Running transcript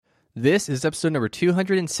This is episode number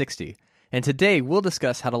 260, and today we'll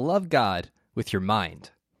discuss how to love God with your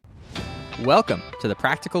mind. Welcome to the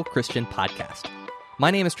Practical Christian Podcast.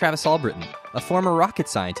 My name is Travis Albritton, a former rocket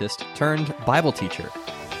scientist turned Bible teacher.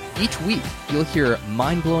 Each week, you'll hear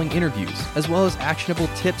mind-blowing interviews as well as actionable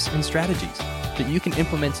tips and strategies that you can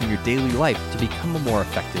implement in your daily life to become a more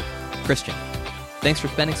effective Christian. Thanks for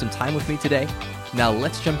spending some time with me today. Now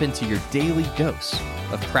let's jump into your daily dose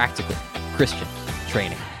of practical Christian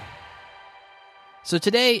training. So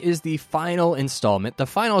today is the final installment, the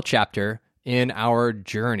final chapter in our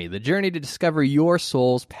journey, the journey to discover your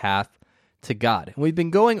soul's path to God. And we've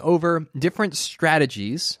been going over different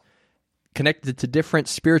strategies connected to different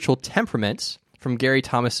spiritual temperaments from Gary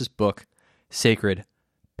Thomas's book, Sacred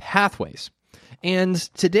Pathways. And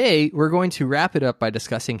today we're going to wrap it up by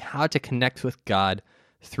discussing how to connect with God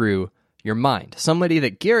through your mind, somebody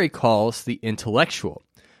that Gary calls the intellectual,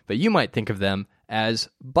 but you might think of them as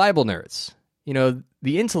Bible nerds. You know,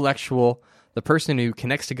 the intellectual, the person who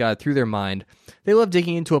connects to God through their mind, they love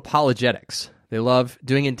digging into apologetics. They love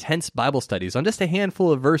doing intense Bible studies on just a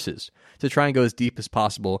handful of verses to try and go as deep as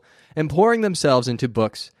possible and pouring themselves into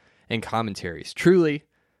books and commentaries. Truly,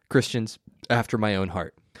 Christians after my own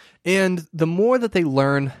heart. And the more that they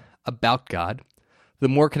learn about God, the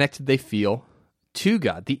more connected they feel to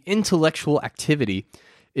God. The intellectual activity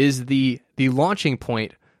is the launching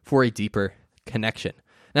point for a deeper connection.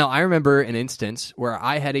 Now, I remember an instance where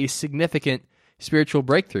I had a significant spiritual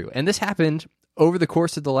breakthrough, and this happened over the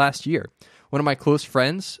course of the last year. One of my close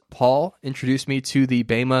friends, Paul, introduced me to the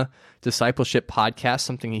Bema Discipleship Podcast,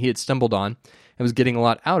 something he had stumbled on and was getting a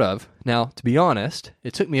lot out of. Now, to be honest,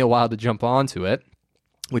 it took me a while to jump onto it,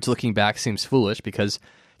 which looking back seems foolish because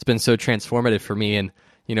it's been so transformative for me and,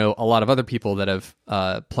 you know, a lot of other people that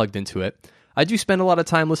have plugged into it. I do spend a lot of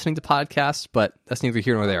time listening to podcasts, but that's neither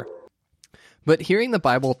here nor there. But hearing the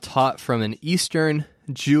Bible taught from an Eastern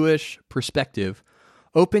Jewish perspective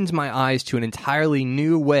opened my eyes to an entirely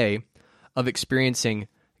new way of experiencing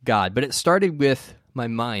God. But it started with my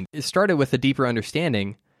mind. It started with a deeper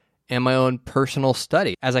understanding and my own personal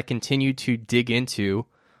study as I continued to dig into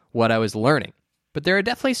what I was learning. But there are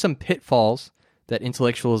definitely some pitfalls that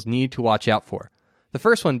intellectuals need to watch out for. The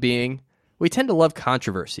first one being, we tend to love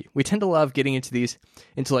controversy. We tend to love getting into these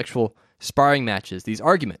intellectual sparring matches, these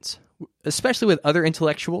arguments, especially with other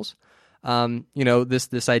intellectuals.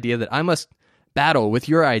 This idea that I must battle with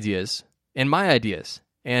your ideas and my ideas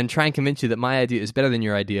and try and convince you that my idea is better than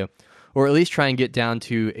your idea, or at least try and get down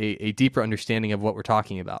to a deeper understanding of what we're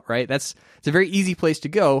talking about, right? It's a very easy place to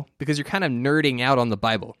go because you're kind of nerding out on the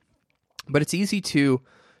Bible. But it's easy to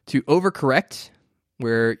overcorrect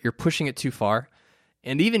where you're pushing it too far,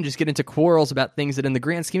 and even just get into quarrels about things that in the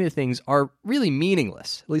grand scheme of things are really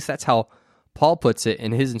meaningless. At least that's how Paul puts it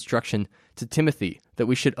in his instruction to Timothy, that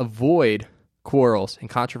we should avoid quarrels and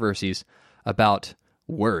controversies about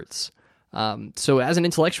words. So as an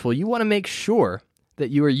intellectual, you want to make sure that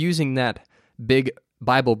you are using that big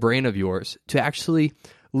Bible brain of yours to actually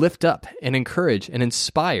lift up and encourage and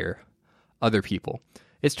inspire other people.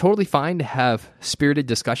 It's totally fine to have spirited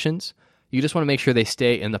discussions. You just want to make sure they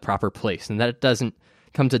stay in the proper place and that it doesn't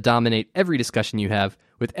come to dominate every discussion you have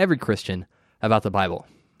with every Christian about the Bible.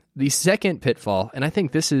 The second pitfall, and I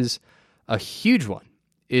think this is a huge one,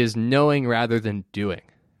 is knowing rather than doing.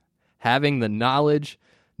 Having the knowledge,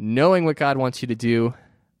 knowing what God wants you to do,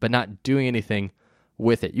 but not doing anything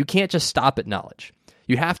with it. You can't just stop at knowledge.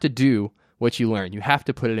 You have to do what you learn. You have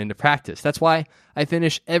to put it into practice. That's why I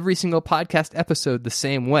finish every single podcast episode the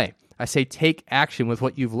same way. I say take action with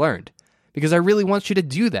what you've learned, because I really want you to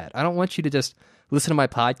do that. I don't want you to just listen to my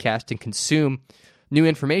podcast and consume new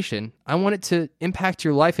information. I want it to impact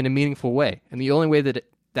your life in a meaningful way. And the only way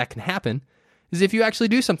that can happen is if you actually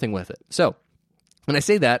do something with it. So when I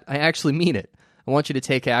say that, I actually mean it. I want you to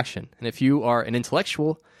take action. And if you are an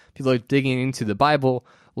intellectual, people are digging into the Bible,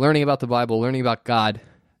 learning about the Bible, learning about God,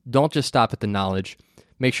 don't just stop at the knowledge.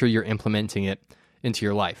 Make sure you're implementing it into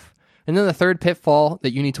your life. And then the third pitfall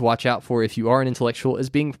that you need to watch out for if you are an intellectual is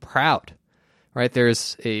being proud. Right?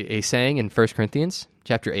 There's a saying in 1 Corinthians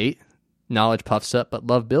chapter 8, knowledge puffs up, but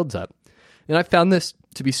love builds up. And I found this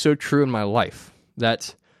to be so true in my life,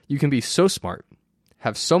 that you can be so smart,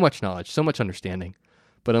 have so much knowledge, so much understanding,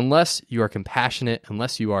 but unless you are compassionate,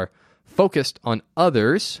 unless you are focused on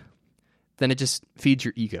others, then it just feeds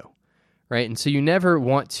your ego, right? And so you never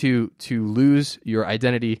want to lose your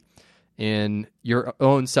identity in your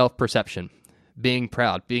own self-perception, being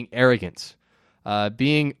proud, being arrogant,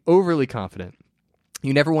 being overly confident.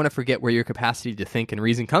 You never want to forget where your capacity to think and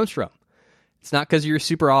reason comes from. It's not because you're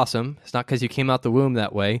super awesome. It's not because you came out the womb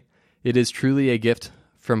that way. It is truly a gift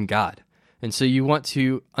from God. And so you want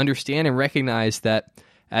to understand and recognize that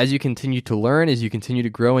as you continue to learn, as you continue to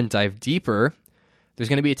grow and dive deeper, there's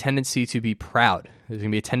going to be a tendency to be proud. There's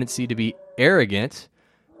going to be a tendency to be arrogant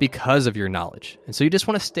because of your knowledge. And so you just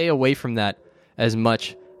want to stay away from that as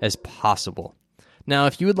much as possible. Now,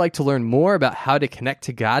 if you would like to learn more about how to connect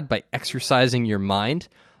to God by exercising your mind,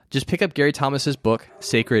 just pick up Gary Thomas's book,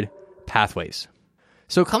 Sacred Pathways.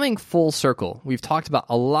 So coming full circle, we've talked about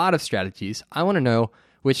a lot of strategies. I want to know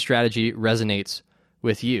which strategy resonates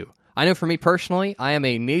with you. I know for me personally, I am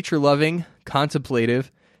a nature-loving,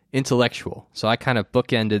 contemplative intellectual. So I kind of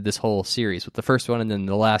bookended this whole series with the first one and then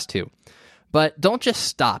the last two. But don't just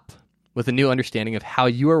stop with a new understanding of how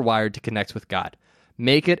you are wired to connect with God.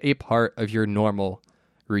 Make it a part of your normal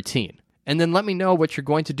routine. And then let me know what you're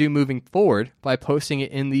going to do moving forward by posting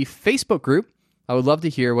it in the Facebook group. I would love to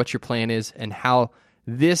hear what your plan is and how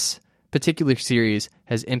this particular series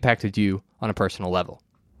has impacted you on a personal level.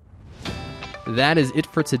 That is it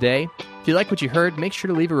for today. If you like what you heard, make sure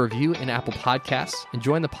to leave a review in Apple Podcasts and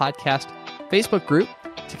join the podcast Facebook group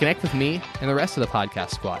to connect with me and the rest of the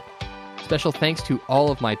podcast squad. Special thanks to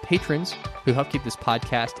all of my patrons who help keep this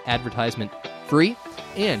podcast advertisement free.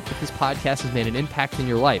 And if this podcast has made an impact in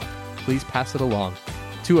your life, please pass it along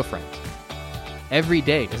to a friend. Every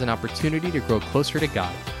day is an opportunity to grow closer to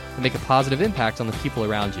God and make a positive impact on the people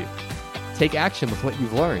around you. Take action with what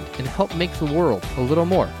you've learned and help make the world a little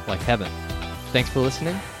more like heaven. Thanks for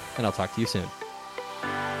listening, and I'll talk to you soon.